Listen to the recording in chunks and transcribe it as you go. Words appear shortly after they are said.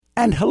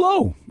And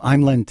hello,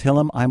 I'm Len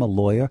Tillem. I'm a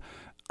lawyer.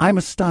 I'm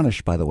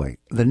astonished, by the way.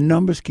 The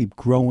numbers keep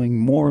growing.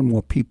 More and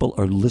more people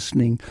are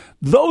listening.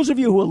 Those of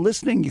you who are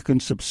listening, you can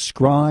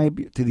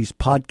subscribe to these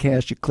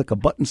podcasts. You click a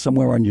button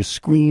somewhere on your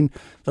screen.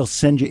 They'll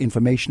send you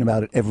information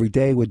about it every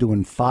day. We're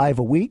doing 5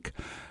 a week.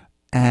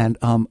 And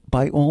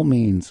by all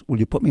means, will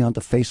you put me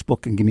onto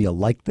Facebook and give me a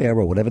like there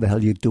or whatever the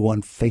hell you do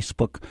on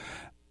Facebook?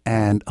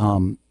 And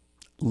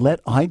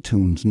let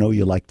iTunes know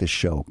you like this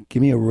show.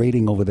 Give me a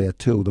rating over there,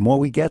 too. The more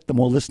we get, the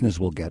more listeners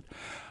we'll get.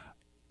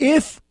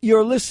 If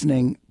you're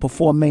listening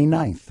before May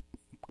 9th,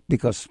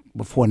 because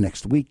before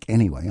next week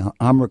anyway,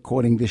 I'm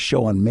recording this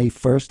show on May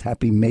 1st.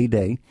 Happy May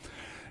Day.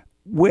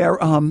 We're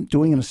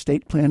doing an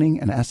estate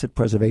planning and asset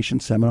preservation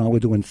seminar. We're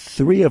doing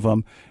 3 of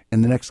them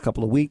in the next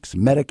couple of weeks.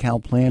 Medical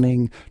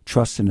planning,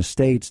 trusts and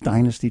estates,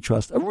 dynasty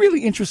trust. A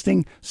really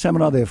interesting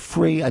seminar. They're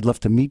free. I'd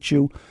love to meet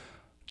you.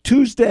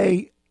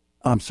 Thursday,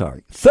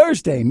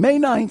 May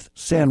 9th,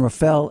 San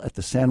Rafael at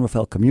the San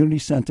Rafael Community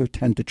Center,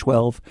 10 to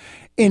 12.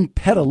 In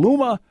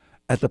Petaluma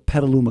at the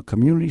Petaluma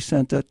Community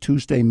Center,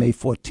 Tuesday, May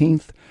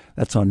 14th.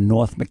 That's on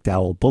North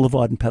McDowell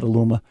Boulevard in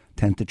Petaluma,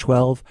 10 to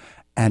 12.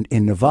 And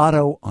in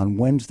Novato on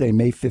Wednesday,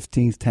 May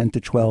 15th, 10 to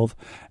 12,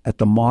 at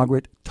the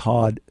Margaret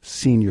Todd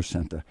Senior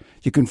Center.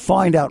 You can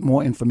find out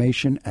more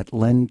information at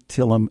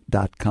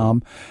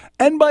lentillem.com.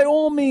 And by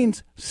all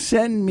means,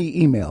 send me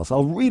emails.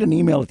 I'll read an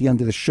email at the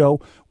end of the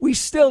show. We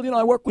still,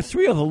 I work with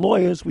 3 other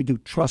lawyers. We do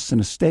trusts and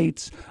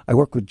estates. I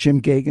work with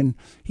Jim Gagan.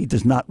 He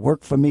does not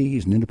work for me.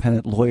 He's an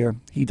independent lawyer.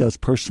 He does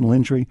personal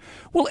injury.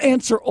 We'll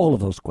answer all of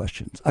those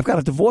questions. I've got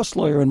a divorce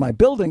lawyer in my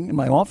building, in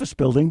my office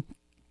building,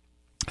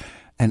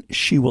 and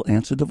she will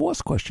answer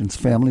divorce questions,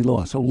 family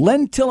law. So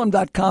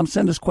lentillem.com,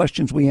 send us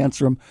questions, we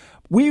answer them.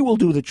 We will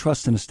do the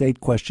trust and estate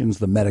questions,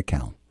 the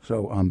Medi-Cal.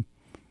 So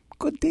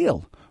good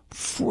deal.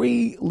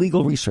 Free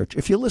legal research.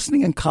 If you're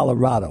listening in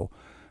Colorado,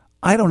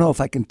 I don't know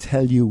if I can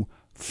tell you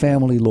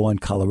family law in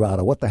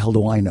Colorado. What the hell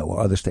do I know, or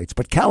other states?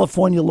 But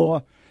California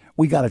law,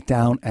 we got it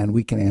down and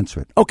we can answer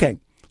it. Okay,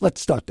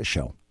 let's start the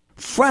show.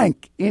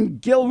 Frank in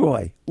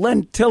Gilroy,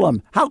 Len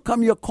Tillem. How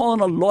come you're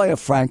calling a lawyer,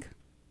 Frank?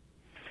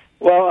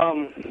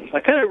 Well, I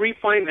kind of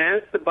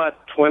refinanced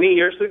about 20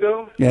 years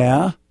ago.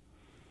 Yeah.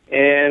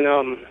 And,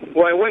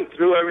 I went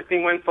through,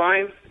 everything went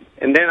fine.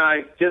 And then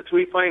I just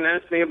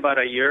refinanced me about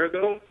a year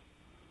ago.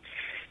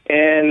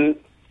 And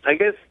I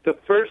guess the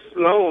first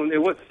loan,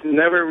 it was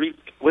never,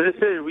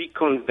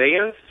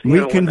 reconveyance?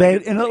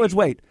 Reconveyed? In other words,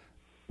 wait.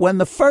 When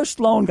the first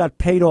loan got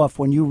paid off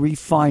when you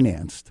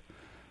refinanced,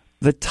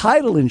 the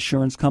title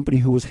insurance company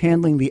who was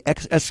handling the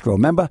escrow,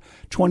 remember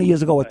 20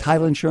 years ago a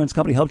title insurance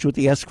company helped you with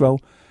the escrow?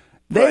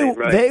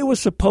 They were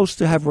supposed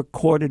to have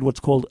recorded what's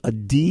called a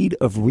deed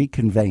of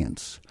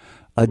reconveyance.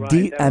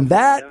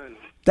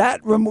 That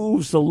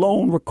removes the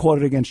loan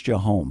recorded against your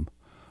home.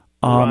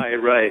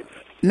 Right.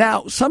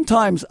 Now,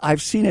 sometimes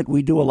I've seen it.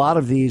 We do a lot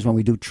of these when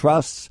we do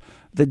trusts.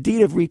 The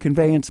deed of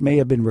reconveyance may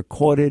have been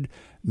recorded.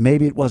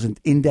 Maybe it wasn't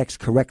indexed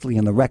correctly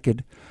in the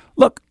record.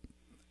 Look,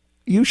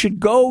 you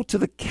should go to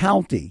the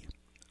county.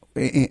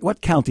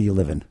 What county you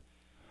live in?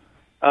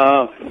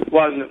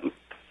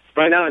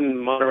 Right now in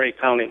Monterey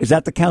County. Is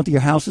that the county your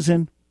house is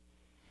in?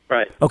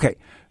 Right. Okay.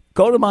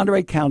 Go to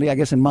Monterey County, I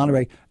guess in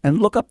Monterey, and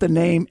look up the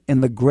name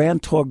in the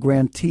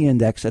grantor-grantee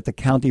index at the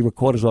county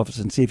recorder's office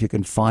and see if you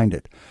can find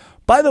it.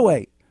 By the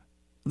way,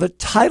 the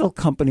title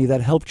company that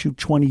helped you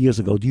 20 years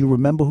ago, do you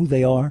remember who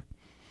they are?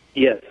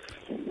 Yes.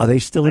 Are they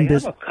still in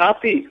business?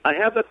 I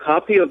have a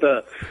copy of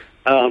the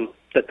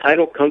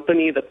title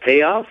company, the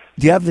payoff.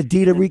 Do you have the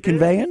deed of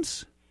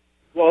reconveyance?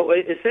 Well,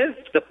 it says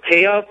the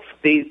payoff,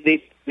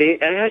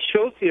 it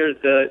shows here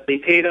they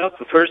paid off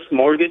the first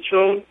mortgage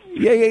loan.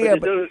 Yeah. But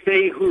it doesn't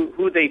say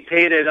who they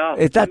paid it off.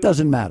 That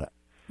doesn't matter.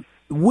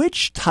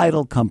 Which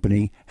title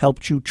company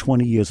helped you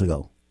 20 years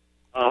ago?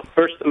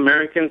 First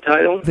American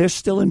Title. They're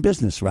still in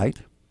business, right?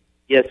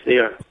 Yes, they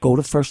are. Go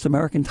to First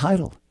American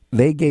Title.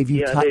 They gave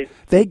you. They said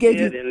they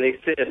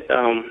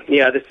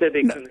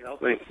couldn't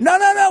help me.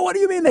 No. What do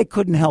you mean they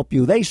couldn't help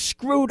you? They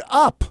screwed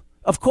up.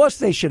 Of course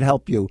they should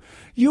help you.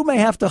 You may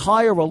have to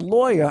hire a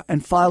lawyer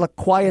and file a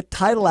quiet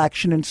title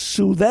action and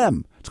sue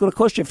them. It's going to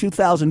cost you a few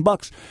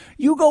 $1,000.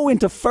 You go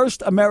into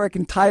First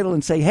American Title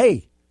and say,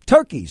 hey,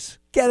 turkeys,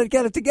 get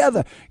it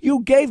together.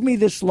 You gave me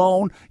this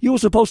loan. You were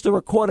supposed to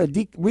record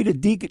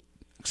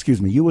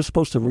you were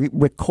supposed to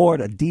record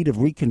a deed of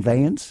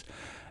reconveyance.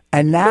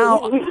 And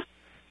now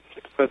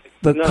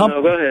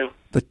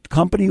the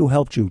company who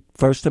helped you,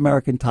 First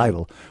American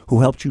Title, who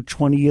helped you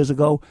 20 years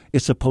ago,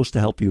 is supposed to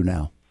help you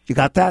now. You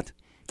got that?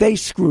 They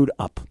screwed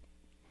up.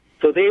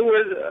 So they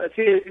were,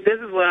 this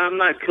is what I'm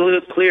not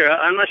clear.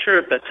 I'm not sure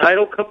if the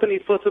title company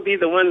is supposed to be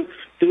the one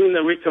doing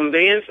the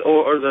reconveyance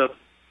or the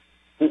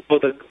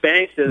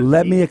bank.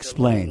 Let me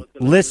explain.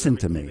 Listen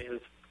to me.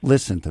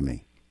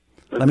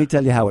 Let me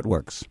tell you how it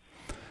works.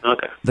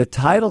 Okay. The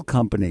title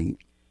company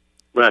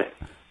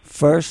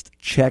first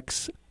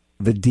checks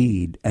the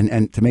deed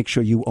and to make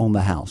sure you own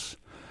the house.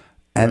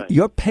 And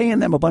you're paying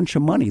them a bunch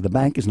of money. The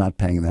bank is not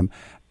paying them.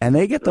 And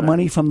they get the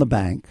money from the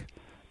bank,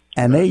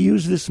 and they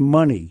use this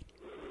money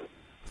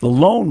the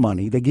loan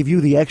money. They give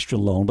you the extra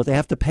loan, but they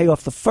have to pay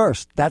off the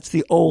first. That's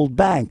the old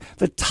bank.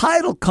 The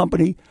title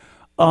company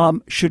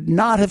should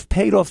not have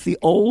paid off the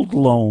old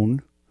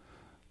loan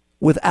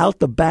without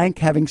the bank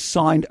having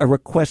signed a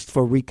request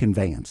for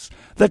reconveyance.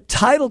 The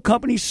title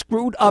company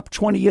screwed up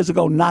 20 years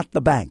ago, not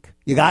the bank.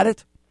 You got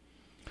it?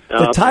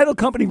 The title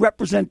company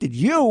represented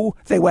you.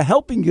 They were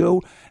helping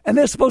you, and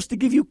they're supposed to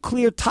give you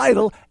clear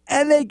title,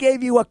 and they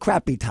gave you a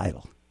crappy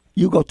title.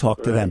 You go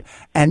talk to them,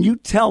 and you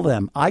tell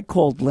them, I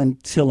called Len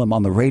Tillem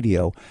on the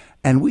radio,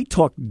 and we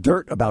talked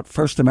dirt about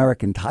First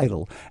American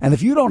Title. And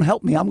if you don't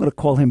help me, I'm going to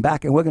call him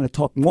back, and we're going to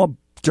talk more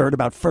dirt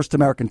about First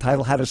American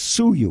Title, how to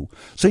sue you.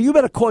 So you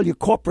better call your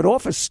corporate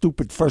office,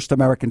 stupid First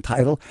American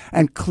Title,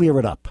 and clear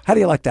it up. How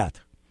do you like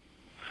that?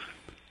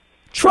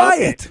 Try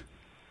it.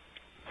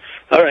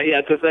 All right,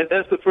 yeah, because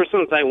that's the first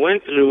ones I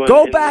went through.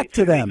 Go back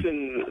to them.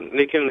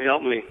 They can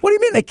help me. What do you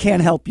mean they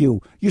can't help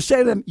you? You say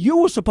to them, you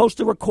were supposed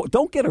to record.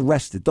 Don't get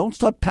arrested. Don't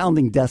start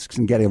pounding desks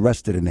and get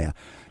arrested in there.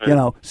 Right. You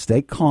know,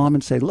 stay calm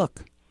and say,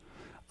 look,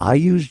 I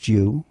used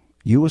you.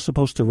 You were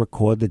supposed to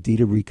record the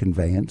deed of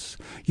reconveyance.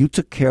 You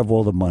took care of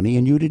all the money,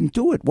 and you didn't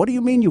do it. What do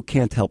you mean you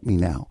can't help me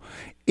now?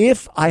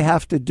 If I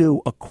have to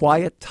do a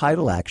quiet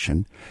title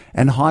action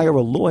and hire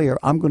a lawyer,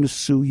 I'm going to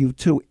sue you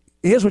too.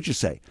 Here's what you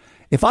say.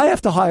 If I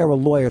have to hire a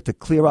lawyer to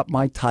clear up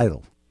my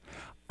title,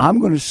 I'm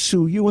going to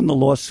sue you in the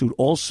lawsuit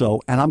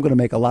also, and I'm going to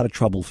make a lot of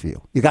trouble for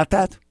you. You got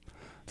that?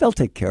 They'll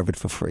take care of it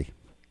for free.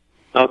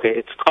 Okay,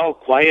 it's called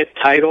quiet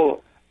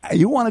title.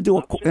 You want to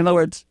do in other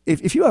words,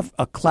 if you have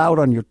a cloud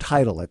on your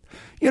title,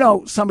 you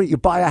know, you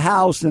buy a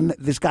house and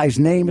this guy's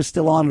name is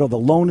still on it or the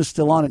loan is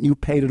still on it and you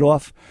paid it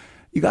off,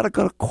 you got to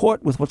go to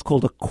court with what's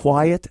called a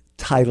quiet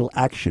title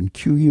action,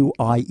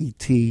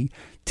 QUIETTITLE,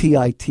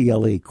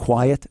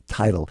 quiet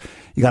title.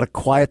 You got to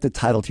quiet the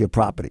title to your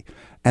property.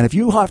 And if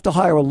you have to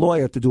hire a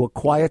lawyer to do a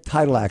quiet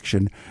title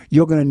action,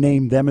 you're going to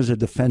name them as a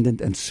defendant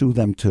and sue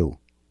them too.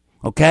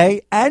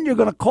 Okay? And you're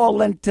going to call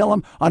Len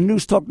Tillem on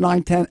News Talk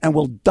 910 and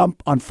we'll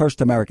dump on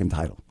First American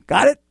Title.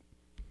 Got it?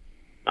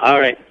 All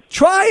right.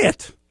 Try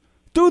it.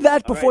 Do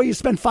that before you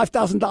spend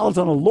 $5,000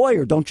 on a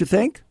lawyer, don't you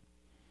think?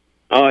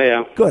 Oh,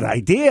 yeah. Good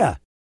idea.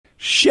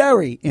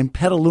 Sherry in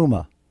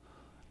Petaluma.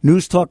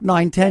 News Talk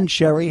 910,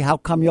 Sherry, how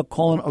come you're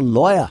calling a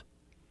lawyer?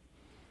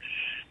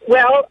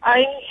 Well,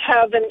 I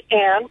have an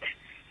aunt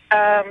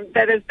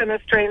that has been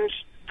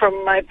estranged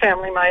from my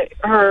family. My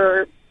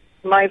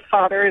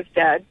father is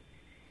dead.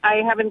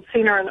 I haven't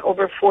seen her in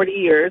over 40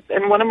 years.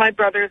 And one of my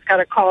brothers got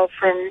a call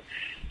from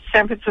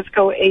San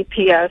Francisco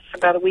APS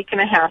about a week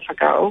and a half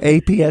ago.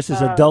 APS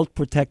is Adult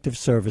Protective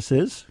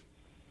Services.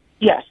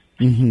 Yes.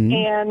 Mm-hmm.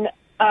 And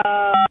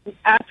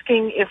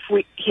asking if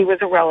he was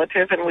a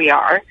relative, and we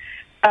are.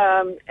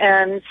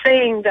 And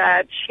saying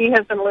that she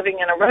has been living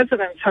in a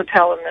residence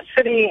hotel in the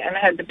city and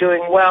had been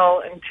doing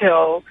well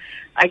until,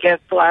 I guess,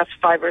 the last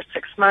 5 or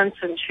 6 months,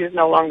 and she's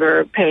no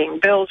longer paying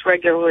bills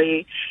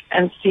regularly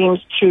and seems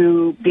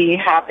to be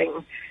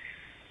having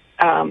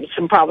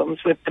some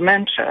problems with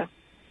dementia.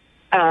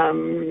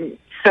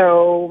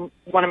 So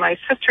one of my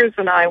sisters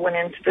and I went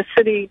into the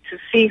city to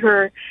see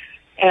her,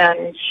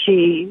 and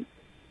she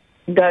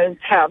does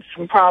have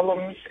some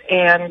problems,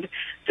 and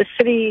the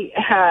city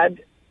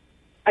had,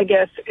 I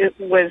guess it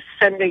was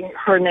sending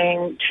her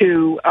name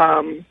to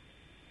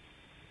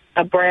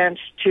a branch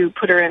to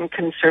put her in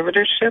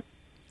conservatorship.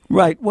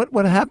 Right.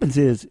 What happens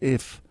is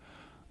if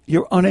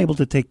you're unable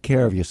to take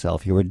care of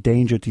yourself, you're a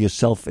danger to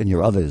yourself and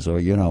your others, or,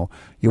 you know,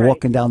 you're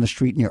walking down the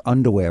street in your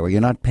underwear, or you're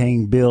not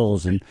paying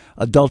bills, and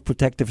Adult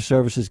Protective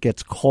Services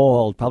gets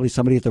called, probably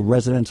somebody at the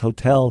residence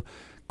hotel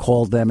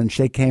called them, and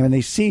they came and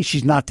they see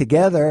she's not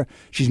together,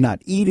 she's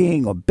not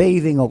eating or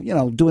bathing or, you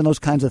know, doing those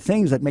kinds of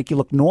things that make you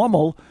look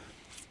normal,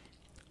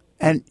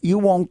 and you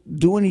won't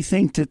do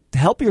anything to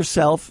help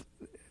yourself,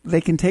 they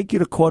can take you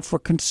to court for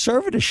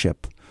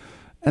conservatorship.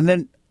 And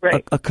then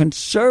a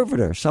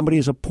conservator, somebody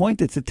is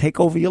appointed to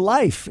take over your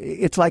life.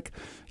 It's like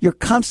your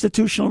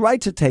constitutional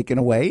rights are taken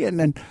away, and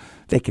then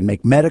they can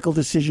make medical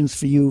decisions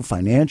for you,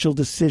 financial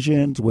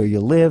decisions, where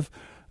you live.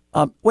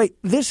 Wait,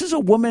 this is a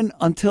woman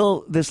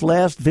until this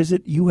last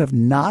visit you have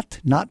not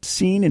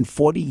seen in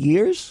 40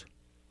 years?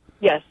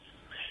 Yes.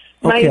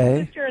 Okay.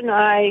 My sister and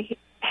I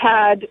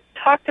had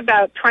talked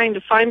about trying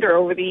to find her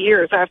over the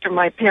years after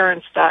my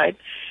parents died,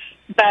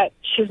 but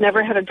she's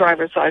never had a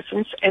driver's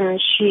license,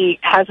 and she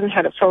hasn't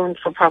had a phone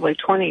for probably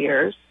 20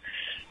 years,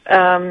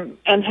 and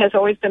has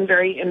always been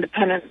very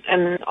independent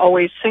and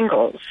always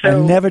single. So,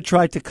 and never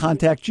tried to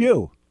contact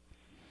you.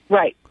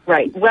 Right.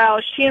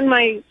 Well, she and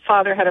my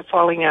father had a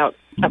falling out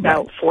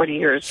about 40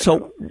 years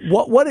ago.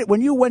 So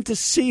when you went to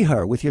see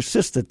her with your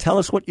sister, tell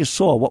us what you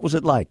saw. What was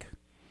it like?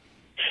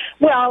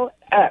 Well,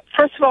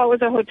 first of all, it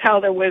was a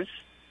hotel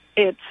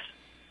it's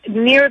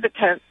near the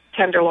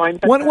Tenderloin.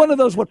 But one of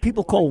those what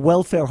people call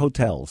welfare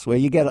hotels, where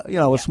you get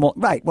a small,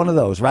 right, one of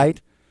those,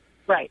 right?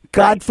 Right.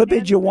 God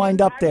forbid you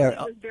wind up there. It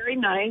was very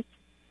nice.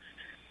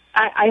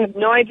 I have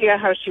no idea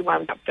how she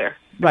wound up there.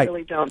 Right. I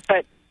really don't.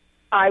 But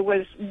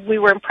we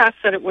were impressed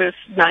that it was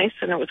nice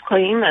and it was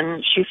clean,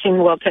 and she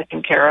seemed well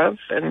taken care of.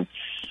 And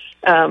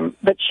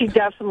But she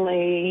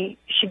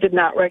did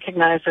not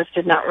recognize us,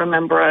 did not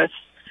remember us.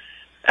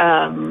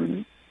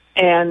 And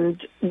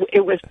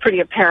it was pretty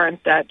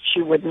apparent that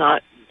she would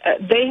not.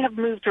 They have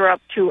moved her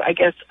up to, I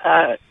guess,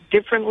 a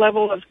different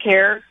level of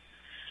care.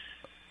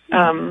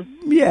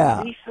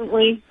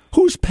 Recently.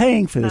 Who's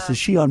paying for this? Is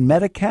she on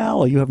Medi-Cal,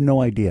 or you have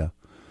no idea?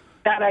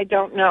 That I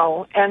don't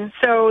know. And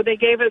so they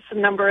gave us a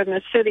number in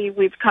the city.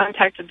 We've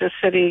contacted the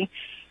city.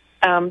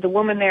 The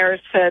woman there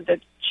said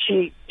that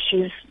she's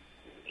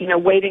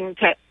waiting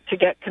to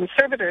get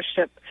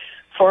conservatorship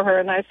for her.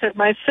 And I said,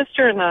 my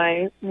sister and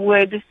I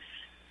would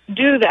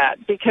do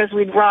that because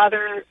we'd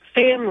rather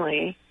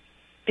family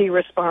be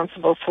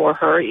responsible for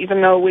her,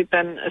 even though we've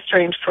been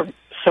estranged for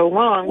so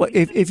long. Well,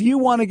 if you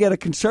want to get a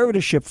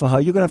conservatorship for her,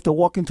 you're going to have to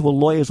walk into a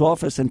lawyer's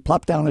office and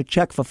plop down a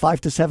check for $5,000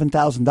 to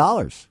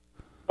 $7,000.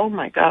 Oh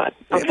my God!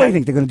 Okay. What do you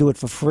think, they're going to do it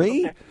for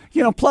free?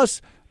 Okay.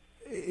 Plus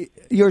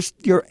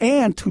your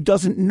aunt, who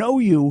doesn't know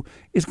you,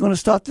 is going to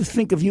start to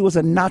think of you as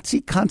a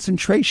Nazi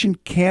concentration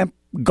camp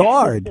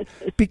guard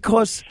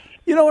because,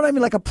 you know what I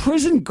mean, like a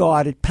prison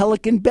guard at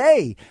Pelican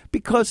Bay,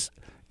 because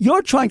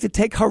you're trying to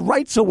take her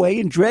rights away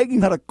and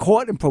dragging her to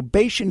court, and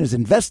probation is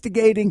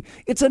investigating.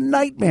 It's a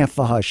nightmare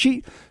for her.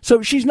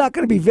 So she's not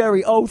going to be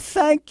very,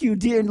 thank you,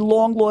 dear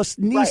long-lost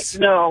niece.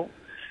 Right. No.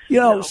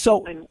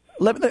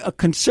 A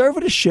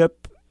conservatorship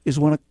is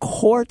when a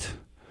court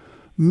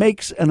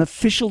makes an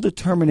official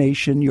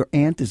determination your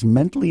aunt is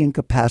mentally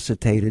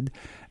incapacitated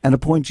and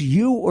appoints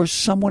you or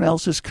someone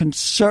else as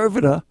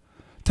conservator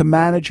to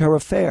manage her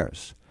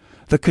affairs.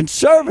 The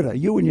conservator,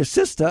 you and your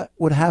sister,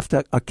 would have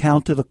to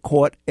account to the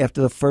court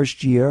after the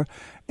first year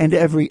and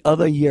every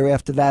other year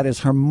after that as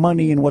her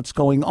money and what's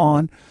going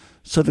on,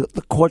 so that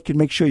the court can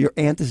make sure your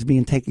aunt is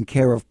being taken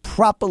care of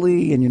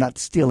properly and you're not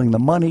stealing the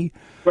money.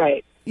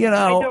 Right.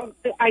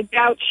 I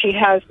doubt she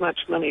has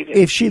much money.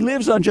 If she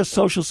lives on just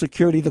Social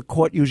Security, the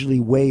court usually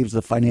waives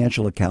the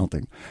financial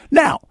accounting.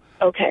 Now,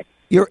 okay,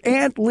 your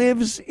aunt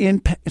lives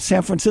in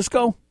San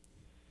Francisco?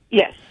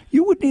 Yes.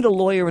 You would need a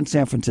lawyer in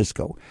San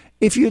Francisco.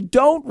 If you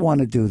don't want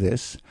to do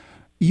this,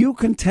 you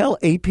can tell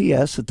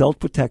APS, Adult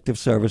Protective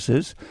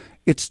Services,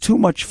 it's too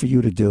much for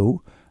you to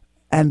do,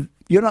 and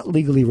you're not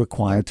legally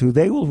required to.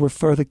 They will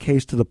refer the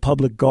case to the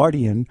public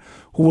guardian,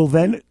 who will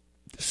then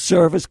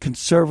serve as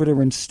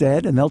conservator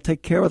instead, and they'll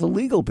take care of the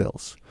legal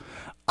bills.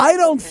 I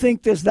don't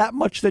think there's that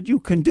much that you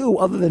can do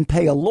other than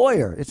pay a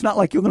lawyer. It's not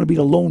like you're going to be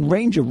the Lone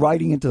Ranger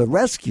riding into the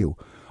rescue.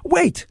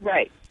 Wait.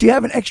 Right. Do you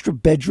have an extra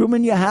bedroom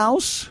in your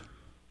house?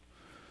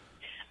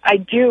 I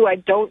do. I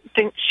don't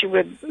think she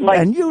would like.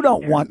 And you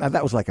don't want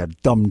that. Was like a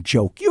dumb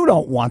joke. You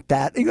don't want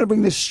that. You're going to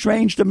bring this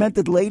strange,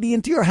 demented lady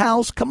into your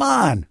house? Come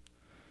on.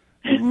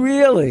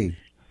 Really?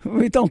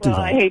 Don't do that.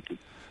 I hate to.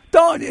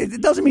 Don't.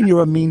 It doesn't mean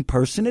you're a mean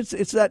person.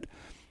 It's that.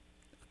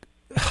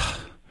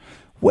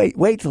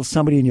 Wait till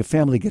somebody in your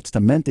family gets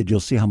demented.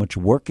 You'll see how much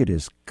work it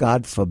is.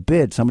 God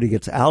forbid somebody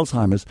gets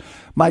Alzheimer's.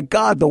 My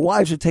God, the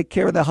wives that take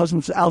care of their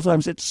husbands'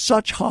 Alzheimer's, it's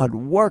such hard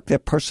work. Their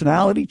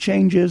personality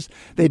changes.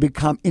 They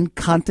become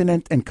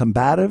incontinent and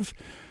combative.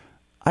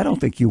 I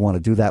don't think you want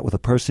to do that with a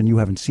person you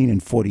haven't seen in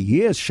 40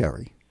 years,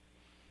 Sherry.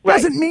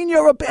 Right. Doesn't mean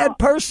you're a bad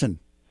person.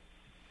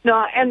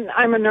 No, and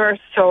I'm a nurse,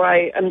 so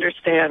I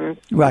understand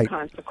the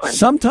consequences.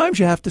 Sometimes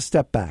you have to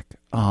step back.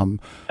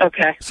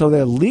 Okay. So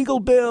there are legal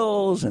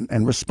bills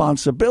and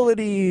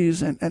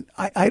responsibilities, and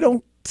I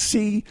don't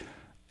see,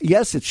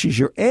 yes, she's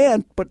your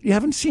aunt, but you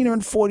haven't seen her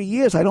in 40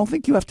 years. I don't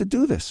think you have to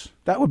do this.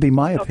 That would be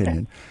my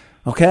opinion.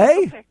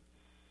 Okay?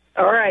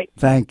 All right.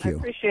 Thank you. I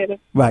appreciate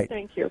it. Right.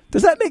 Thank you.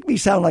 Does that make me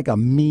sound like a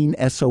mean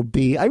SOB?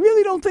 I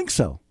really don't think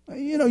so.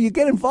 You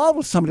get involved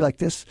with somebody like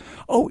this.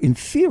 Oh, in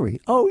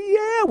theory. Oh,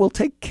 yeah, we'll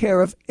take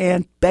care of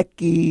Aunt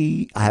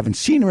Becky. I haven't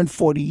seen her in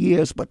 40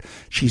 years, but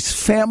she's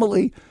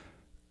family.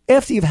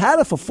 After you've had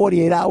her for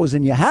 48 hours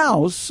in your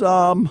house,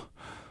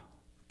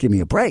 give me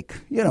a break.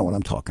 You know what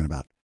I'm talking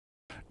about.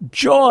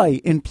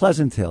 Joy in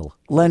Pleasant Hill.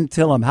 Len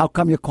Tillem, how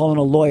come you're calling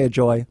a lawyer,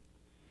 Joy?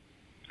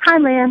 Hi,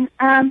 Len.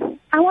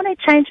 I want to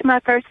change my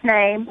first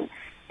name.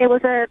 It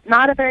was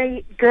not a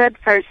very good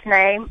first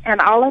name,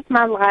 and all of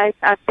my life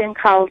I've been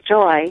called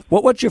Joy.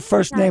 What's your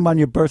first name on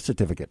your birth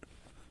certificate?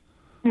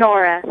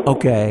 Nora.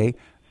 Okay.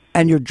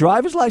 And your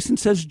driver's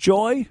license says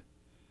Joy?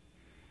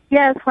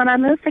 Yes. When I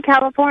moved to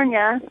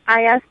California,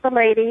 I asked the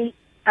lady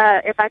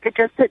if I could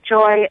just put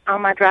Joy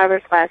on my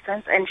driver's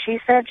license, and she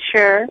said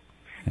sure.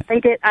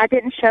 I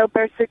didn't show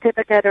birth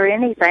certificate or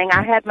anything.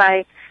 I had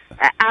my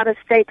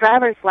out-of-state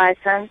driver's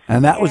license.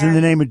 And that was in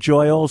the name of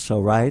Joy also,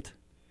 right?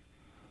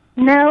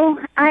 No,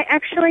 I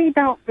actually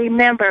don't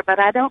remember, but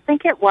I don't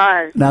think it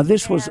was. Now,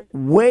 this was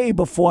way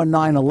before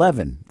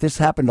 9/11. This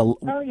happened. Oh,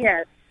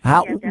 yes.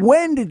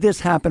 When did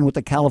this happen with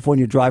the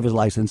California driver's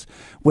license,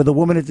 where the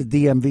woman at the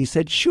DMV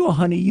said, "Sure,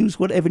 honey, use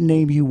whatever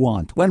name you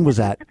want"? When was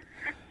that?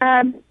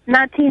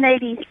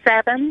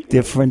 1987.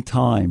 Different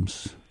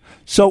times.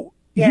 So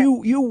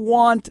you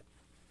want.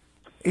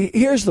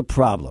 Here's the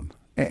problem.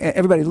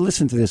 Everybody,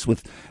 listen to this.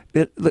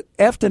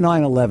 After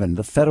 9/11,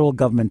 the federal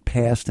government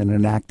passed and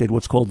enacted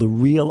what's called the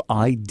Real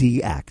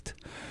ID Act.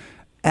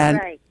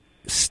 And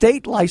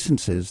state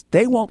licenses,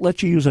 they won't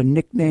let you use a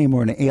nickname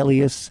or an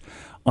alias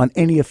on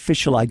any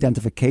official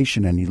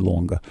identification any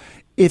longer.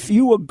 If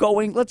you were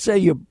going, let's say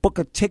you book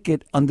a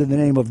ticket under the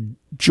name of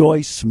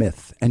Joy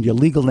Smith and your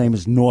legal name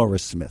is Nora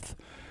Smith,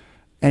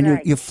 and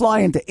Right. you fly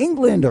into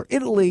England or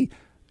Italy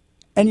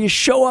and you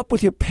show up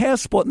with your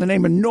passport in the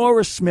name of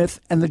Nora Smith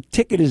and the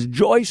ticket is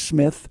Joy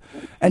Smith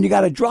and you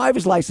got a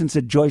driver's license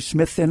at Joy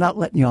Smith, they're not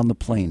letting you on the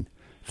plane.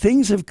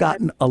 Things have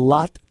gotten a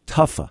lot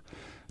tougher.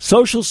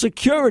 Social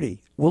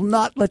Security will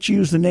not let you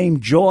use the name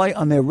Joy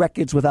on their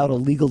records without a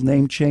legal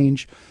name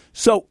change.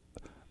 So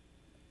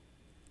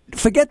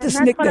forget this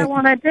And that's nickname.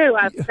 what I want to do.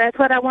 That's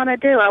what I want to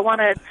do. I want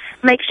to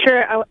make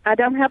sure I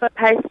don't have a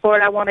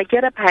passport. I want to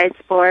get a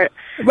passport.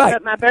 Right.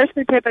 But my birth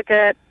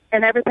certificate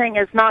and everything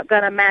is not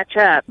going to match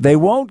up. They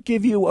won't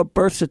give you a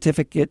birth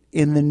certificate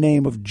in the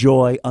name of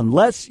Joy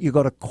unless you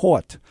go to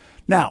court.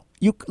 Now,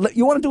 you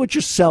want to do it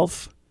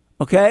yourself,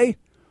 okay?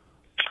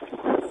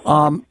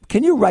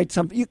 Can you write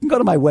something? You can go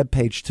to my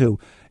webpage, too.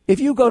 If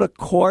you go to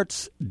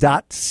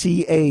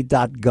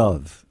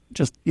courts.ca.gov,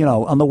 just,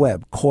 on the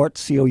web,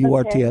 courts,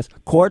 courts,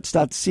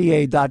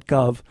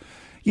 courts.ca.gov,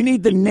 you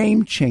need the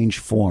name change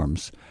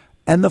forms.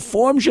 And the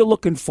forms you're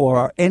looking for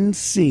are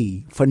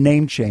NC for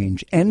name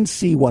change,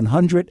 NC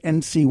 100,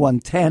 NC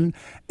 110,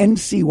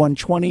 NC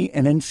 120,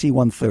 and NC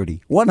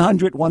 130.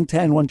 100,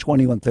 110,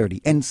 120, 130,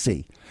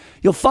 NC.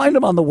 You'll find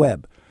them on the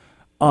web.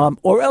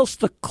 Or else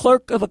the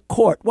clerk of the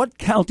court. What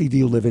county do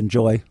you live in,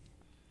 Joy?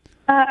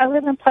 I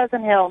live in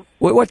Pleasant Hill.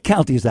 What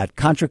county is that?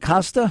 Contra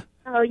Costa?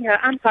 Oh, yeah.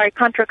 I'm sorry,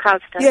 Contra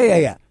Costa.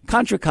 Yeah.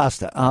 Contra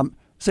Costa.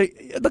 So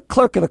the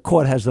clerk of the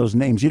court has those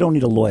names. You don't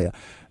need a lawyer.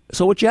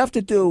 So what you have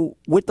to do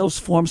with those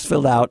forms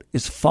filled out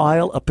is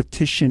file a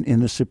petition in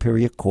the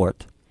Superior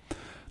Court.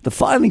 The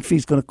filing fee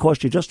is going to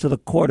cost you just to the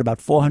court about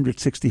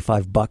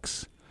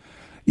 $465.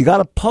 You got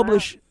to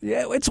publish. Wow.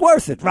 Yeah, it's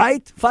worth it,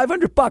 right?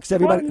 $500,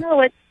 everybody. Oh, no,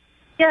 it's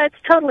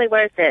totally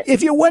worth it.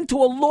 If you went to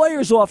a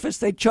lawyer's office,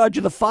 they'd charge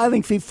you the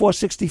filing fee,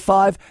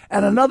 $465,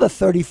 and another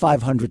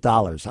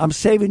 $3,500. I'm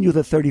saving you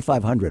the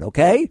 $3,500,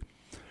 okay?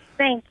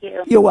 Thank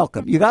you. You're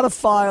welcome. You got to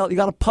file, you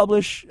got to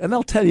publish, and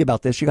they'll tell you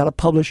about this. You got to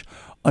publish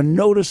a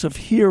notice of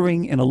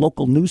hearing in a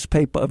local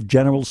newspaper of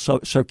general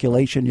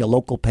circulation, your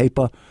local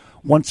paper,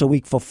 once a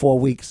week for 4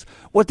 weeks.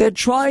 What they're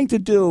trying to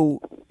do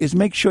is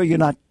make sure you're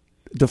not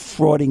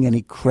defrauding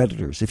any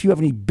creditors. If you have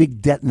any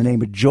big debt in the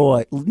name of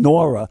Joy,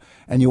 Nora,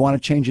 and you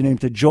want to change your name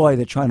to Joy,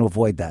 they're trying to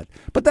avoid that.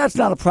 But that's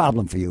not a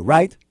problem for you,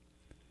 right?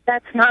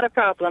 That's not a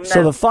problem. No.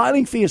 So the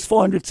filing fee is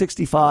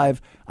 $465.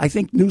 I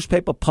think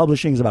newspaper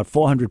publishing is about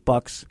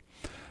 $400.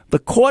 The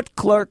court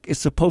clerk is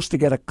supposed to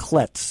get a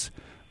CLETS,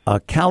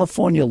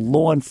 California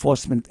Law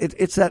Enforcement.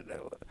 It's that.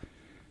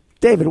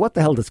 David, what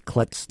the hell does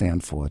CLETS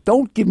stand for?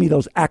 Don't give me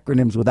those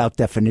acronyms without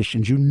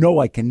definitions. You know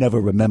I can never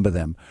remember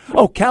them.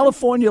 Oh,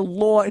 California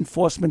Law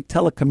Enforcement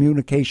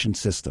Telecommunication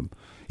System.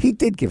 He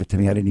did give it to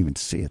me. I didn't even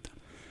see it.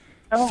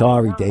 Oh,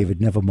 Sorry, wow. David,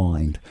 never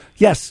mind.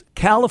 Yes,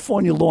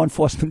 California Law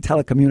Enforcement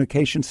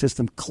Telecommunication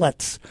System,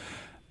 CLETS.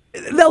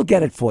 They'll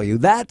get it for you.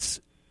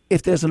 That's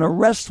if there's an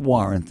arrest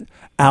warrant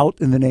out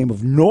in the name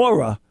of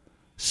Nora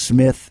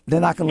Smith, they're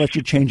not going to let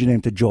you change your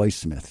name to Joy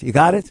Smith. You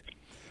got it?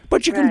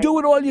 But you can do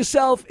it all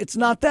yourself. It's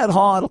not that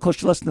hard. It'll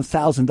cost you less than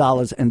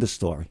 $1,000. End of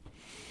story.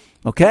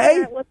 Okay?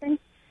 All right, well,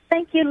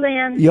 thank you,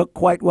 Len. You're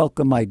quite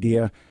welcome, my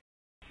dear.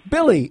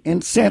 Billy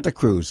in Santa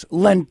Cruz,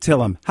 Len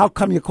Tillem. How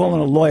come you're calling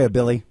a lawyer,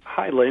 Billy?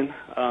 Hi, Lynn.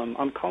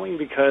 I'm calling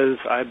because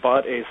I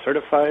bought a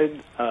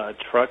certified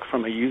truck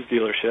from a used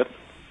dealership,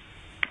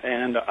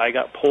 and I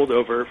got pulled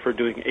over for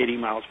doing 80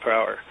 miles per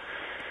hour.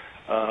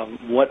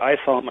 What I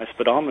saw on my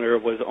speedometer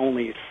was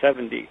only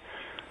 70.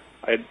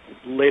 I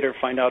later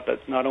find out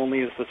that not only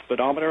is the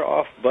speedometer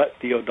off, but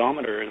the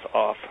odometer is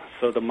off.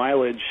 So the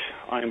mileage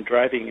I'm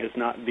driving is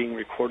not being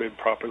recorded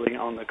properly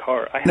on the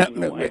car. I have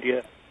no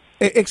idea.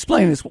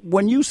 Explain this.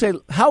 When you say,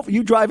 how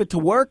you drive it to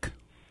work?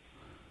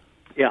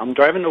 Yeah, I'm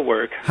driving to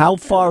work. How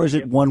far is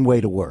it one way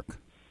to work?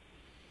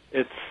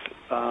 It's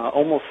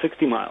almost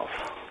 60 miles.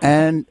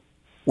 And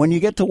when you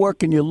get to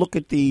work and you look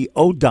at the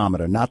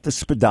odometer, not the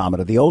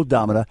speedometer, the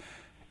odometer,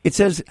 it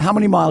says, how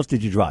many miles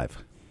did you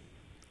drive?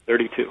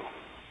 32.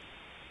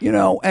 You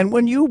know, and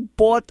when you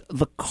bought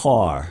the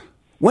car,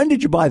 when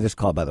did you buy this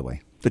car, by the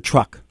way? The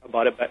truck? I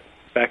bought it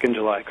back in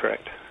July,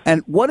 correct.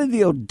 And what did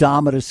the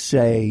odometer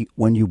say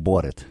when you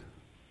bought it?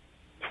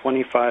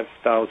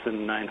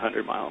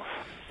 25,900 miles.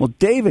 Well,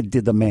 David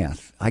did the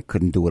math. I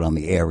couldn't do it on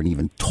the air and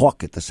even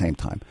talk at the same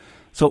time.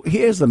 So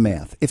here's the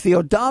math. If the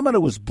odometer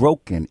was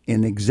broken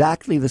in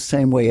exactly the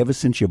same way ever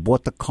since you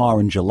bought the car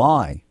in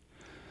July,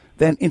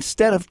 then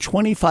instead of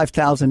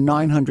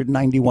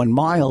 25,991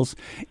 miles,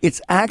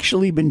 it's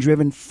actually been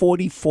driven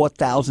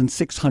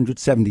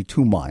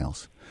 44,672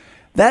 miles.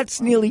 That's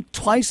nearly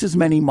twice as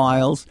many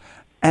miles,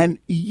 and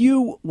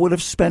you would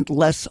have spent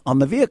less on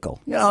the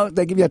vehicle. You know,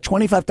 they give you a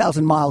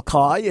 25,000-mile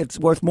car. It's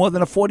worth more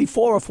than a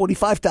 44 or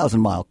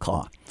 45,000-mile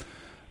car.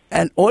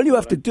 And all you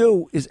have to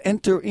do is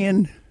enter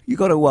in, you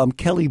go to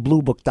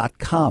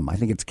kellybluebook.com. I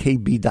think it's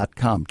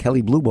kb.com,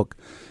 Kelly Blue Book.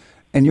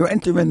 and you're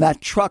entering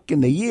that truck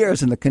in the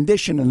years and the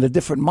condition and the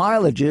different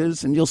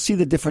mileages, and you'll see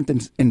the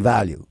difference in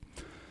value.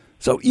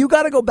 So you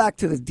got to go back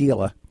to the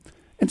dealer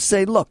and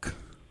say, look,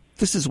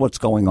 this is what's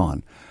going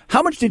on.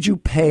 How much did you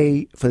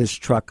pay for this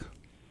truck?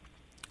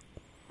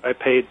 I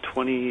paid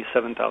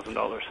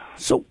 $27,000.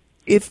 So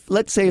if,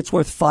 let's say, it's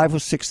worth $5,000 or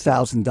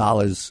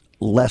 $6,000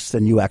 less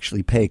than you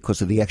actually pay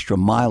because of the extra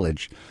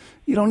mileage,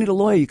 you don't need a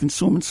lawyer. You can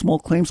sue them in small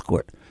claims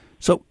court.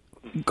 So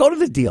go to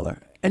the dealer,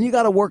 and you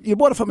got to work. You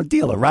bought it from a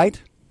dealer,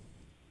 right?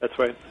 That's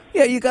right.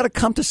 Yeah, you got to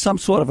come to some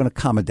sort of an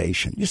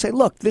accommodation. You say,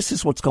 look, this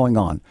is what's going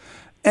on.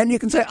 And you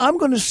can say, I'm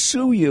going to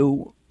sue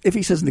you. If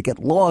he says to get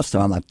lost or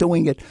I'm not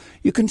doing it,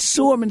 you can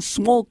sue him in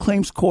small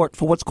claims court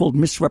for what's called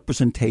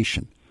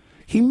misrepresentation.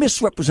 He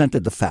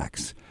misrepresented the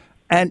facts.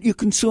 And you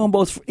can sue him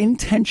both for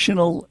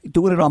intentional,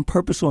 doing it on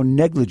purpose, or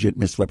negligent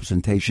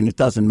misrepresentation. It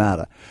doesn't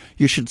matter.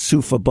 You should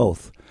sue for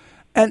both.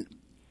 And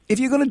if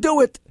you're going to do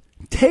it,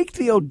 take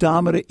the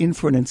odometer in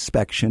for an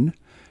inspection.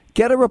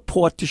 Get a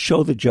report to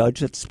show the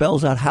judge that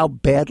spells out how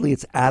badly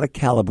it's out of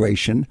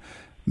calibration.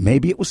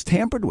 Maybe it was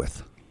tampered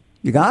with.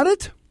 You got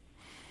it?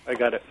 I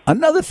got it.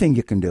 Another thing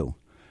you can do,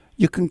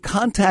 you can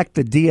contact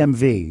the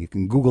DMV. You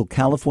can Google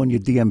California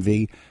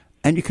DMV,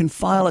 and you can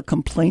file a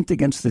complaint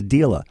against the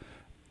dealer.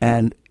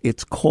 And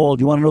it's called,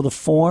 you want to know the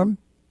form?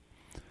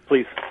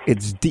 Please.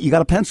 You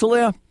got a pencil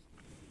there?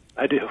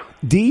 I do.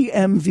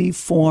 DMV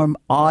form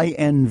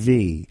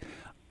INV,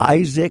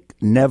 Isaac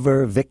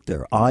Never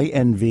Victor,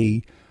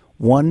 INV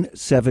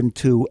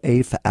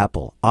 172A for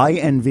Apple,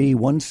 INV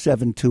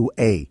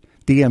 172A,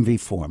 DMV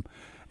form.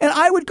 And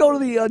I would go to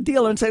the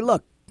dealer and say,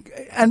 look,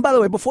 and by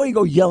the way, before you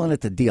go yelling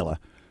at the dealer,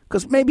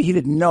 because maybe he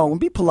didn't know, and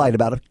be polite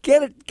about it,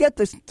 get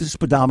this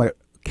speedometer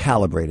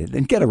calibrated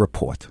and get a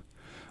report.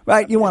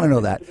 Right? You want to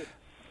know that.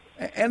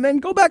 And then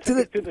go back to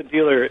the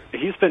dealer.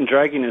 He's been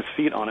dragging his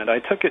feet on it. I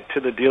took it to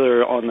the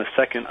dealer on the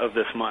 2nd of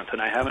this month,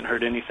 and I haven't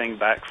heard anything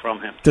back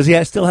from him. Does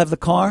he still have the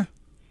car?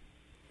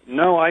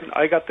 No,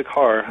 I got the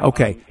car.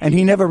 Okay, and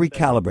he never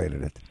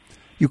recalibrated it.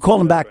 You call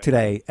him back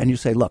today, and you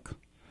say, look,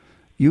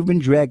 you've been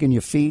dragging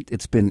your feet.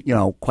 It's been,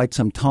 quite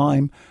some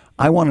time.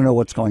 I want to know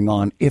what's going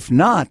on. If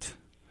not,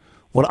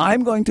 what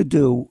I'm going to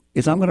do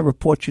is I'm going to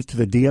report you to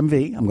the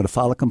DMV. I'm going to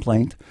file a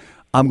complaint.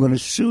 I'm going to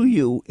sue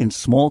you in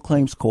small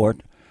claims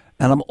court,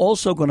 and I'm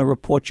also going to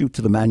report you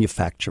to the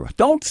manufacturer.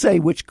 Don't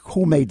say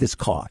who made this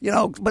car,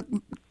 but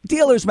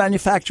dealers,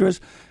 manufacturers,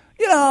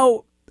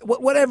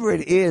 whatever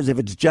it is, if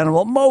it's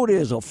General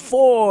Motors or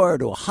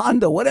Ford or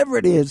Honda, whatever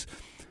it is,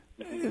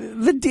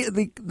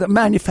 the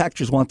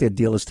manufacturers want their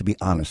dealers to be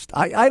honest.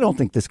 I don't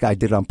think this guy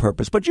did it on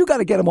purpose, but you got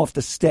to get him off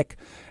the stick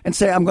and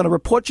say, I'm going to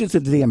report you to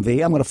the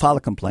DMV. I'm going to file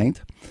a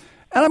complaint,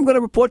 and I'm going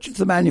to report you to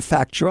the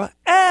manufacturer,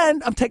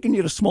 and I'm taking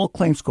you to small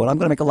claims court. I'm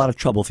going to make a lot of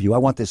trouble for you. I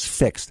want this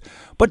fixed.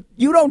 But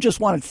you don't just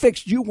want it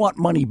fixed. You want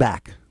money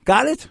back.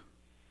 Got it?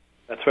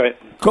 That's right.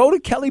 Go to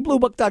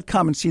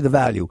kellybluebook.com and see the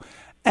value.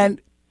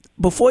 And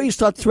before you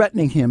start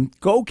threatening him,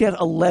 go get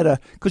a letter,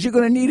 because you're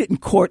going to need it in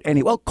court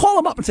anyway. Well, call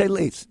him up and say,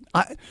 Lise,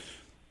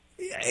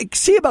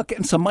 see about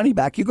getting some money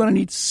back. You're going to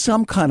need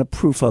some kind of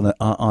proof on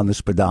the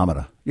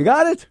speedometer. You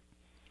got it?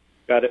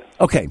 Got it.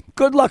 Okay.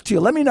 Good luck to you.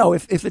 Let me know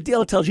if the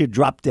dealer tells you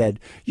drop dead.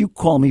 You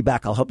call me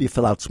back. I'll help you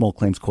fill out small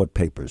claims court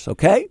papers.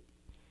 Okay?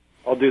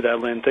 I'll do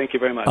that, Len. Thank you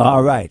very much.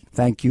 All right.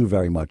 Thank you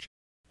very much.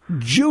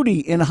 Judy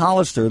in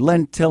Hollister,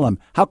 Len Tillem.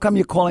 How come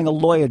you're calling a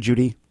lawyer,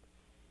 Judy?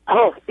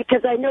 Oh,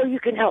 because I know you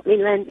can help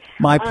me, Len.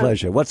 My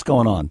pleasure. What's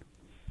going on?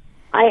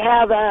 I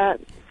have a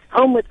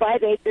home with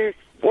 5 acres,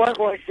 4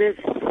 horses.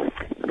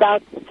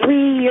 About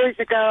 3 years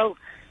ago,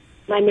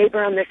 my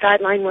neighbor on the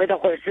sideline where the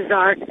horses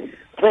are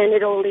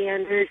planted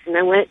oleanders, and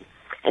I went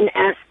and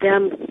asked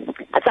them.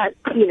 I thought,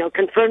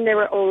 confirmed they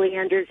were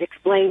oleanders,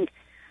 explained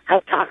how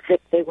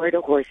toxic they were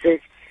to horses.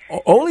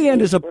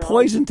 Oleanders are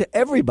poison to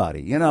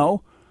everybody,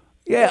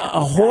 Yeah,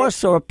 a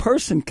horse or a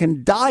person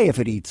can die if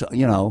it eats,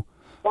 5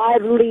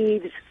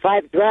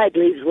 dried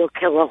leaves will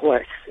kill a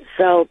horse.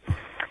 So,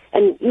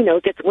 and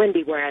it gets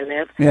windy where I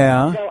live.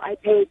 Yeah. So I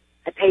paid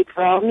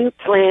for all new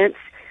plants.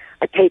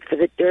 I paid for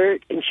the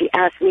dirt, and she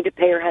asked me to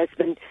pay her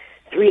husband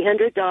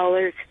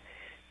 $300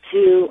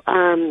 to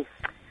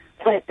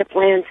plant the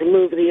plants and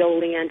move the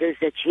oleanders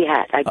that she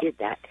had. I did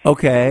that.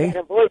 Okay. I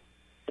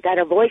got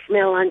a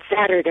voicemail on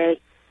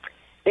Saturday,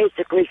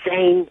 basically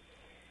saying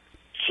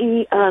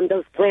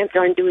those plants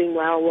aren't doing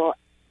well. Well,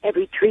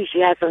 every tree she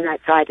has on that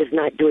side is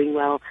not doing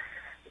well.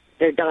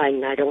 They're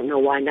dying. I don't know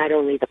why. Not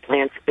only the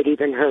plants, but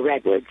even her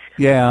redwoods.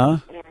 Yeah.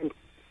 And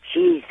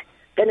she's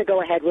going to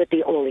go ahead with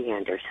the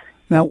oleanders.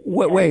 Now,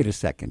 wait a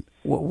second.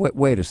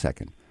 Wait a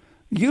second.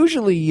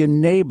 Usually your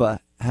neighbor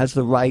has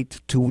the right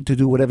to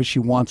do whatever she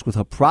wants with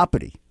her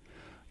property.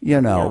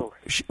 No.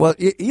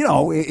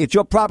 It's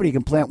your property. You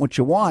can plant what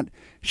you want.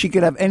 She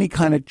could have any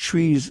kind of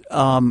trees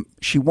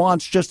she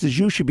wants, just as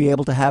you should be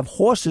able to have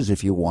horses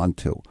if you want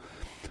to.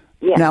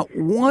 Yes. Now,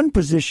 one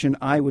position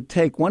I would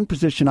take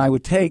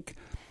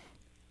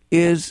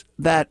is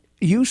that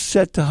you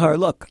said to her,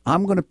 look,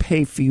 I'm going to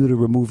pay for you to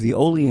remove the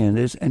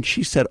oleanders. And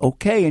she said,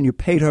 okay, and you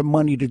paid her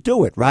money to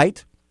do it,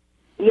 right?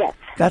 Yes.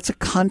 That's a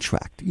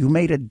contract. You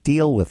made a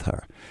deal with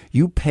her.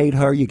 You paid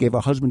her. You gave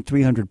her husband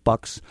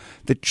 $300.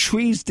 The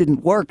trees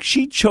didn't work.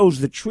 She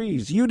chose the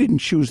trees. You didn't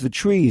choose the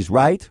trees,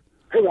 right?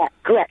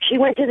 Correct. She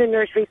went to the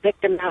nursery,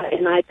 picked them out,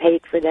 and I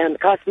paid for them. It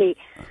cost me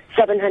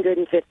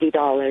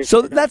 $750.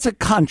 So that's a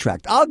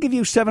contract. I'll give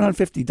you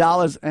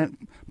 $750, and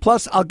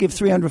plus I'll give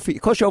 $300. It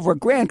cost you over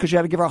 $1,000 because you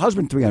had to give her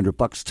husband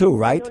 $300 too,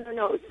 right?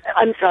 No.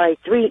 I'm sorry.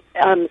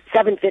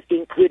 $750,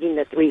 including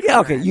the $300. Yeah,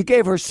 okay. You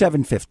gave her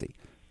 $750.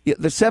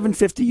 The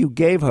 $750 you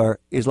gave her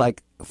is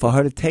like for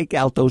her to take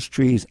out those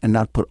trees and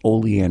not put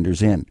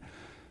oleanders in.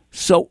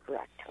 So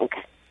Correct.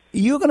 Okay.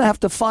 you're going to have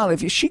to file.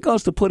 If she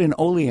goes to put in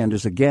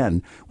oleanders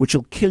again, which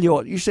will kill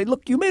you, you say,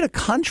 look, you made a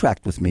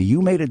contract with me.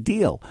 You made a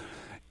deal.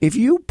 If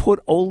you put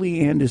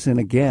oleanders in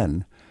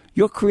again,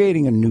 you're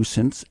creating a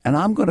nuisance, and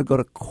I'm going to go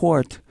to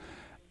court,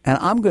 and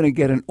I'm going to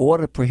get an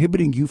order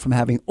prohibiting you from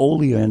having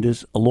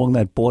oleanders along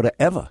that border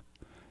ever.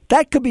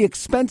 That could be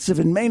expensive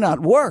and may not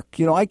work.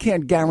 You know, I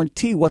can't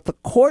guarantee what the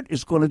court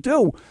is going to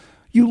do.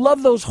 You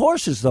love those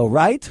horses, though,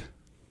 right?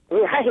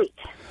 Right.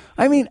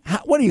 I mean,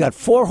 what do you got,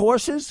 4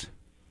 horses?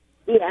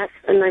 Yes,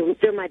 and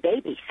they're my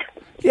babies.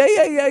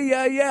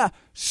 Yeah.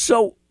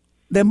 So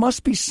there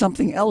must be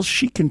something else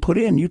she can put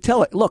in. You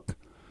tell it, look,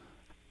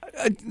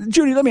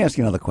 Judy, let me ask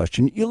you another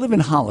question. You live in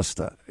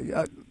Hollister.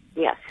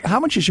 Yes. How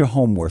much is your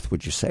home worth,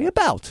 would you say?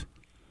 About?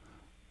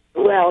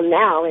 Well,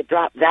 now it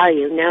dropped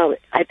value. Now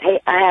I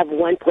have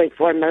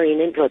 $1.4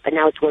 million into it, but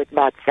now it's worth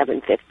about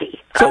 $750.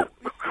 So,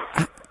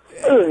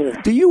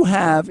 do you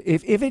have?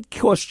 If it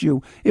cost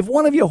you, if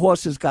one of your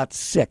horses got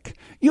sick,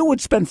 you would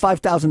spend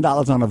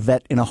 $5,000 on a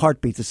vet in a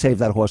heartbeat to save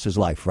that horse's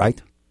life,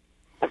 right?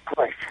 Of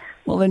course.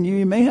 Well, then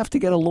you may have to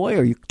get a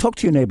lawyer. You talk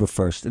to your neighbor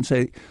first and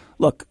say,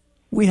 look,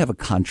 we have a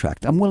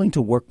contract. I'm willing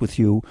to work with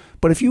you,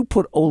 but if you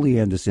put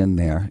oleanders in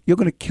there, you're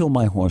going to kill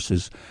my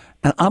horses,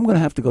 and I'm going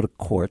to have to go to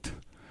court.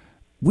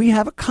 We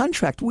have a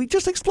contract. We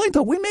just explained to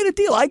her. We made a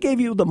deal. I gave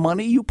you the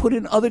money. You put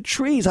in other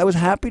trees. I was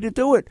happy to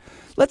do it.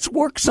 Let's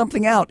work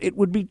something out. It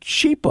would be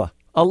cheaper,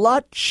 a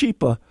lot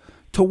cheaper,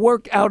 to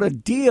work out a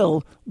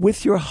deal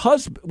with your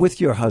husband.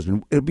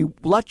 It would be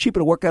a lot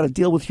cheaper to work out a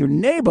deal with your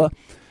neighbor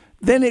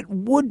than it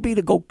would be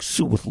to go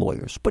sue with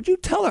lawyers. But you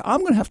tell her, I'm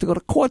going to have to go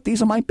to court.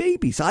 These are my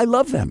babies. I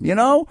love them, you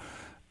know?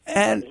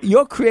 And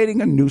you're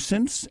creating a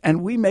nuisance,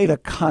 and we made a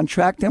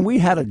contract, and we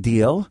had a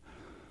deal.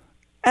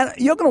 And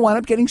you're going to wind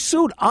up getting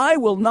sued. I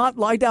will not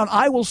lie down.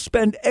 I will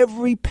spend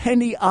every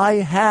penny I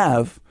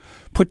have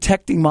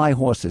protecting my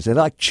horses. They're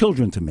like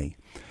children to me.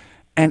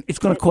 And it's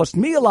going to cost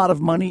me a lot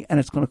of money, and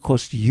it's going to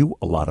cost you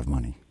a lot of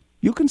money.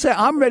 You can say,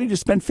 I'm ready to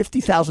spend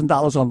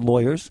 $50,000 on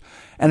lawyers,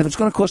 and if it's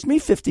going to cost me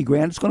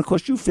 $50,000, it's going to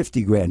cost you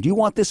 $50,000. Do you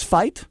want this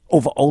fight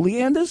over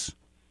oleanders?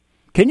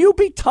 Can you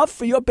be tough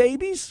for your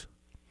babies?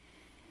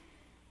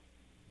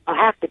 I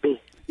have to be.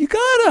 You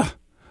gotta.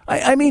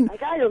 I mean, I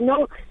gotta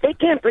know they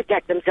can't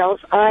protect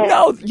themselves.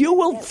 No, you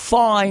will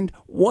find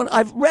one.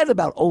 I've read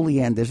about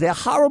oleanders. They're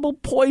horrible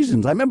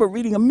poisons. I remember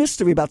reading a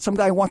mystery about some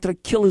guy who wanted to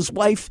kill his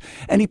wife,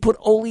 and he put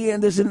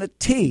oleanders in the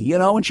tea, you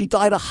know, and she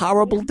died a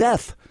horrible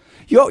death.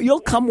 You'll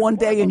come one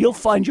day and you'll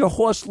find your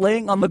horse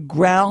laying on the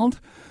ground,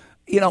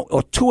 you know,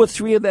 or 2 or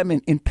 3 of them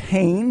in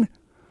pain.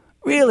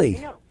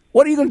 Really?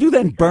 What are you going to do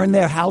then? Burn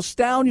their house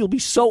down? You'll be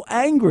so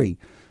angry.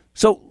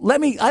 So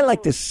I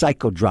like this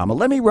psychodrama.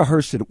 Let me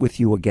rehearse it with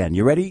you again.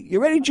 You ready? You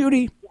ready,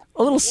 Judy?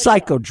 A little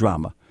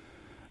psychodrama.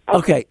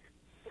 Okay.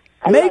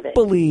 Make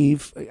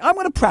believe. I'm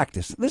going to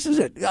practice. This is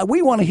it.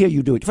 We want to hear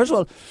you do it. First of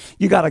all,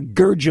 you got to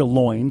gird your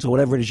loins or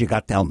whatever it is you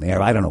got down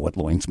there. I don't know what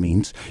loins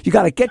means. You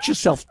got to get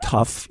yourself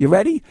tough. You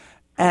ready?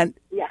 And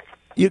yes.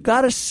 You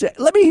got to say,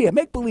 let me hear,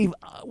 make believe,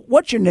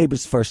 what's your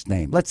neighbor's first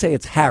name? Let's say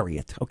it's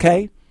Harriet,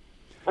 okay?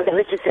 Okay,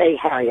 let's just say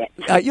Harriet.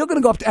 You're going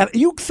to go up to, and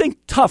you think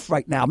tough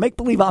right now. Make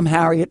believe I'm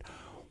Harriet.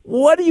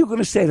 What are you going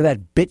to say to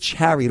that bitch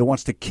Harriet who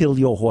wants to kill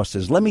your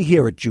horses? Let me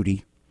hear it,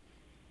 Judy.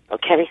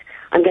 Okay,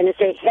 I'm going to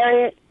say,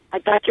 Harriet, I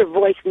got your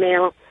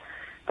voicemail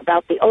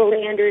about the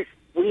oleanders.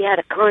 We had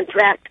a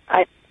contract.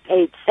 I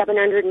paid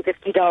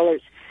 $750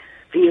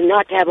 for you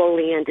not to have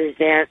oleanders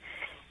there.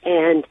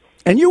 And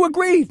you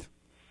agreed.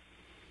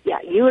 Yeah,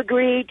 you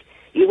agreed.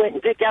 You went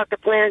and picked out the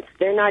plants.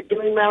 They're not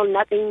doing well.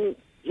 Nothing.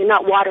 You're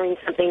not watering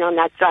something on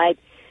that side.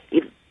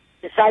 You've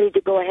decided to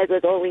go ahead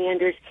with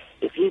oleanders.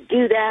 If you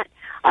do that,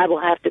 I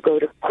will have to go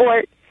to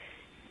court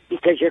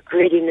because you're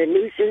creating a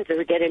nuisance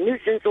or get a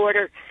nuisance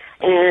order.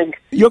 And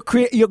you're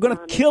going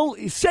to kill.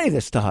 Say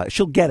this to her.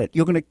 She'll get it.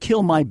 You're going to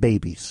kill my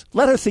babies.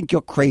 Let her think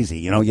you're crazy.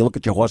 You know, you look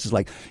at your horses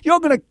like, you're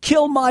going to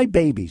kill my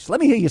babies.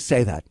 Let me hear you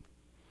say that.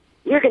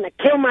 You're going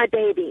to kill my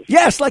babies.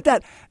 Yes, like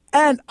that.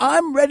 And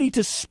I'm ready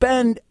to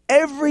spend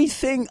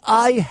everything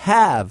I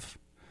have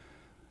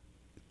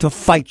to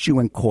fight you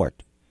in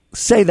court.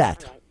 Say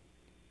that.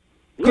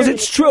 Because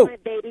it's true. My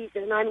babies,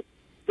 and I'm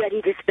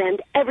ready to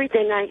spend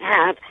everything I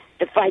have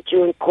to fight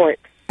you in court.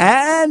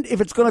 And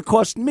if it's going to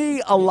cost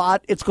me a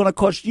lot, it's going to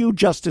cost you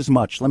just as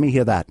much. Let me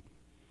hear that.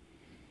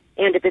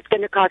 And if it's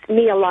going to cost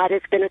me a lot,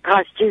 it's going to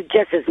cost you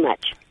just as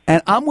much.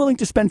 And I'm willing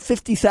to spend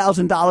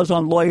 $50,000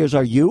 on lawyers.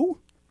 Are you?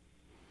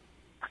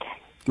 Okay.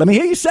 Let me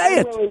hear you say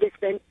it. I'm willing to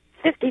spend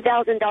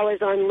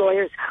 $50,000 on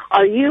lawyers.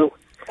 Are you?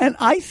 And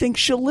I think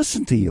she'll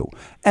listen to you.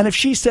 And if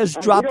she says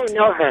drop... You don't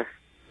know her.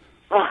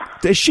 Oh.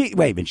 Does she?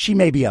 Wait a minute. She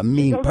may be a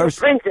mean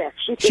person. Princess.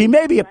 She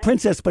may be a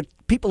princess, but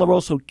people are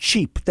also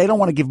cheap. They don't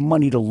want to give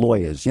money to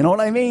lawyers. You know what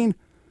I mean?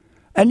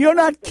 And you're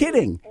not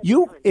kidding.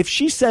 If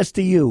she says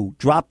to you,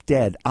 drop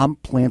dead, I'm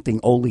planting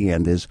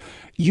oleanders,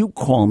 you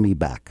call me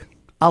back.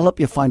 I'll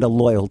help you find a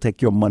lawyer who'll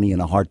take your money in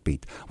a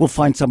heartbeat. We'll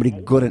find somebody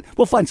good.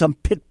 We'll find some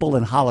pit bull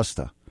in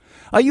Hollister.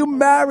 Are you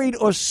married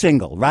or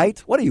single, right?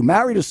 What are you,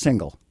 married or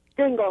single?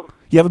 Single.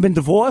 You ever been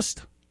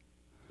divorced?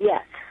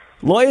 Yes.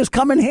 Lawyers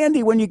come in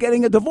handy when you're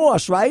getting a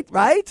divorce, right?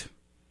 Right.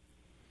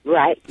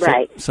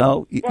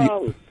 So,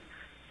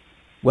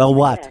 well,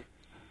 what?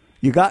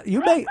 Yeah.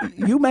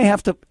 You may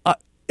have to.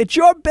 It's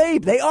your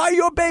babe. They are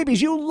your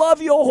babies. You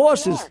love your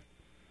horses. Yeah.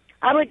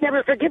 I would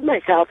never forgive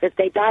myself if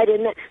they died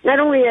in. Not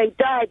only they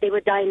died, they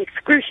would die an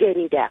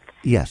excruciating death.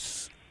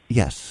 Yes.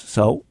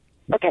 So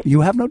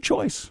you have no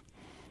choice.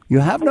 You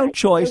have no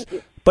choice.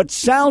 But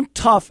sound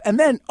tough, and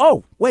then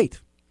wait.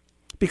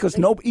 Because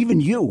even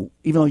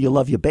though you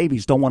love your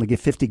babies, don't want to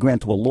give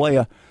 $50,000 to a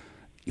lawyer.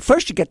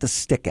 First, you get the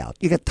stick out.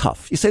 You get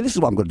tough. You say, "This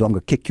is what I'm going to do. I'm going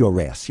to kick your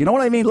ass." You know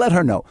what I mean? Let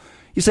her know.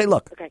 You say,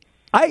 "Look,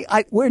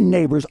 we're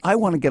neighbors. I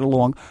want to get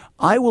along.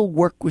 I will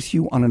work with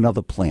you on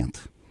another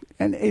plant."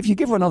 And if you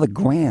give her another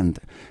 $1,000,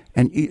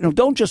 and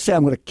don't just say,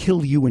 "I'm going to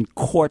kill you in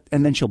court,"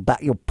 and then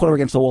you'll put her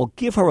against the wall.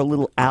 Give her a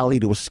little alley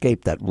to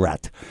escape that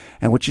rat.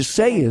 And what you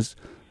say is,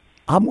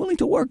 "I'm willing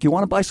to work. You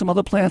want to buy some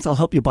other plants? I'll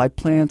help you buy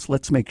plants.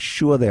 Let's make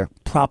sure they're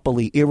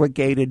properly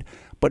irrigated,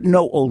 but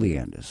no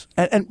oleanders."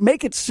 And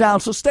make it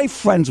sound, so stay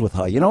friends with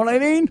her. You know what I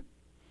mean?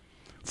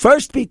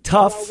 First, be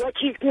tough. Well, what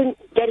she's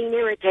getting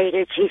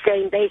irritated, she's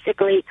saying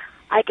basically,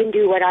 I can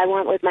do what I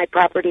want with my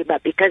property,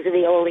 but because of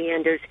the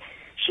oleanders,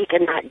 she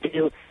cannot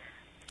do.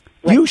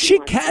 She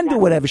can do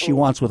whatever she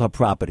wants with her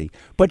property,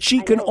 but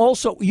you can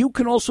also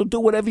do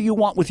whatever you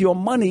want with your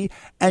money,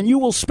 and you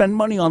will spend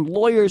money on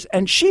lawyers,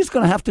 and she's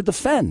going to have to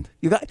defend.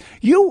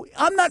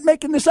 I'm not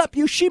making this up.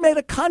 She made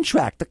a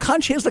contract.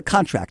 Here's the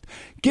contract.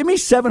 Give me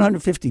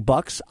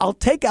 $750. I'll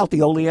take out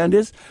the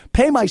oleanders,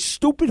 pay my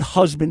stupid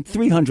husband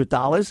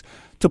 $300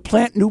 to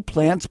plant new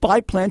plants, buy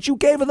plants. You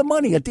gave her the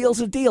money. A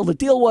deal's a deal. The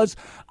deal was,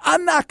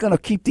 I'm not going to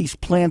keep these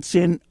plants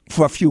in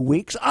for a few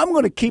weeks. I'm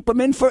going to keep them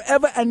in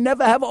forever and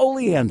never have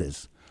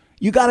oleanders.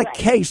 You got a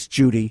case,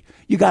 Judy.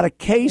 You got a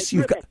case.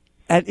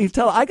 And you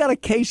tell her, I got a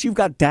case. You've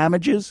got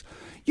damages.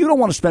 You don't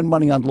want to spend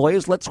money on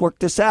lawyers. Let's work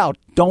this out.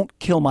 Don't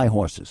kill my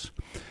horses.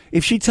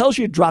 If she tells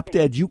you drop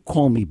dead, you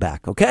call me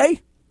back,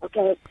 okay?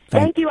 Okay.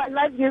 Thank you. I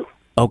love you.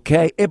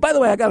 Okay. Hey, by the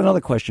way, I got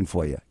another question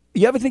for you.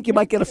 You ever think you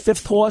might get a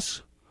fifth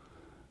horse?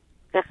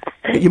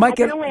 You might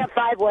I only have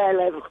 5 where I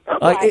live.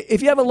 Okay.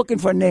 If you're ever looking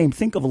for a name,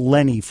 think of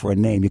Lenny for a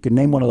name. You can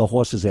name one of the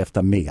horses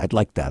after me. I'd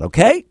like that,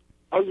 okay?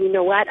 Oh, you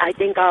know what? I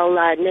think I'll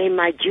name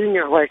my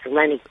junior horse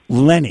Lenny.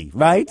 Lenny,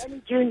 right?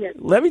 Lenny Jr.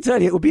 Let me tell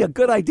you, it would be a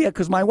good idea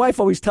because my wife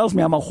always tells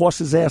me I'm a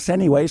horse's ass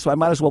anyway, so I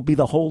might as well be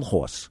the whole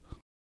horse.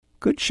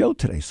 Good show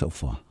today so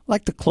far. I'd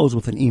like to close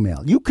with an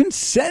email. You can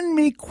send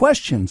me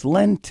questions,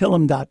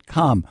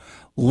 lentillem.com.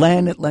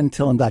 Len at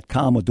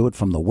lentillem.com, or do it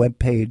from the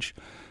webpage.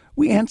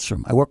 We answer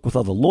them. I work with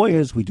other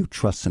lawyers. We do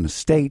trusts and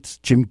estates.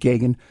 Jim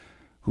Gagan,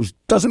 who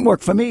doesn't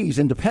work for me, he's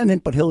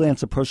independent, but he'll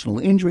answer personal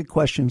injury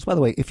questions. By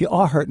the way, if you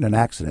are hurt in an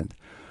accident,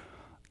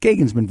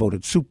 Gagan's been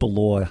voted super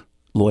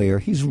lawyer.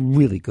 He's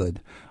really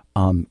good.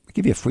 I'll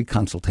give you a free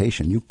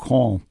consultation. You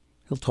call,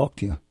 he'll talk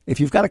to you. If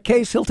you've got a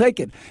case, he'll take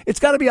it. It's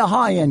got to be a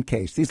high-end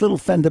case. These little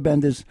fender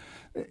benders,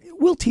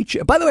 we'll teach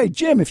you. By the way,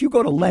 Jim, if you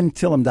go to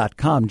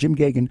lentillem.com, Jim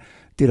Gagan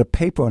did a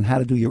paper on how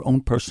to do your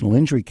own personal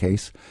injury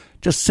case.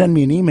 Just send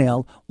me an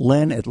email,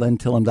 len at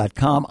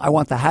lentillem.com. I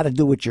want the how to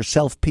do it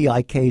yourself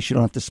PI case. You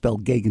don't have to spell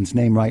Gagan's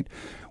name right.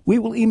 We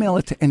will email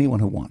it to anyone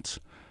who wants.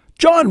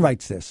 John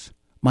writes this.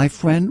 My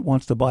friend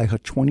wants to buy her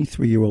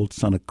 23-year-old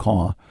son a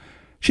car.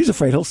 She's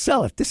afraid he'll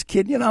sell it. This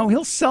kid,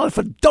 he'll sell it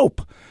for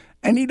dope.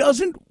 And he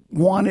doesn't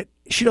want it.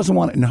 She doesn't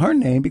want it in her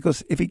name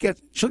because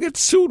she'll get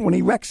sued when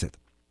he wrecks it.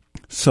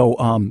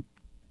 So,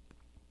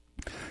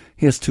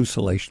 here's two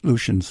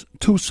solutions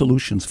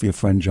for your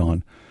friend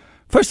John.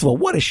 First of all,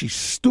 what is she,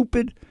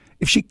 stupid?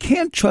 If she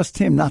can't trust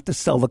him not to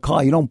sell the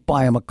car, you don't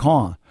buy him a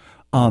car.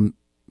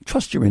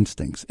 Trust your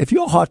instincts. If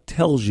your heart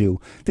tells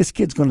you this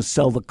kid's going to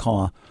sell the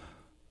car,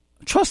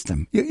 trust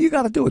him. You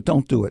got to do it.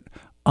 Don't do it.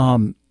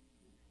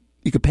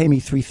 You could pay me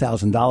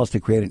 $3,000 to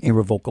create an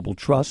irrevocable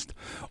trust,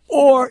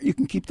 or you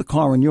can keep the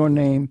car in your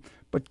name,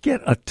 but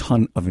get a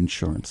ton of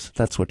insurance.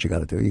 That's what you got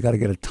to do. You got to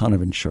get a ton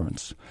of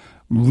insurance,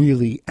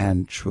 really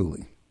and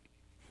truly.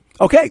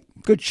 Okay,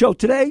 good show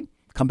today.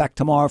 Come back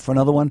tomorrow for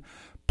another one.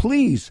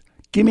 Please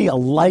give me a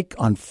like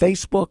on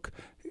Facebook.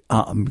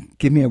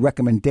 Give me a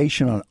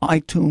recommendation on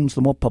iTunes.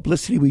 The more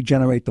publicity we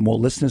generate, the more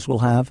listeners we'll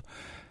have.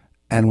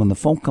 And when the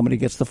phone company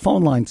gets the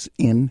phone lines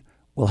in,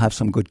 we'll have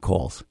some good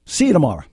calls. See you tomorrow.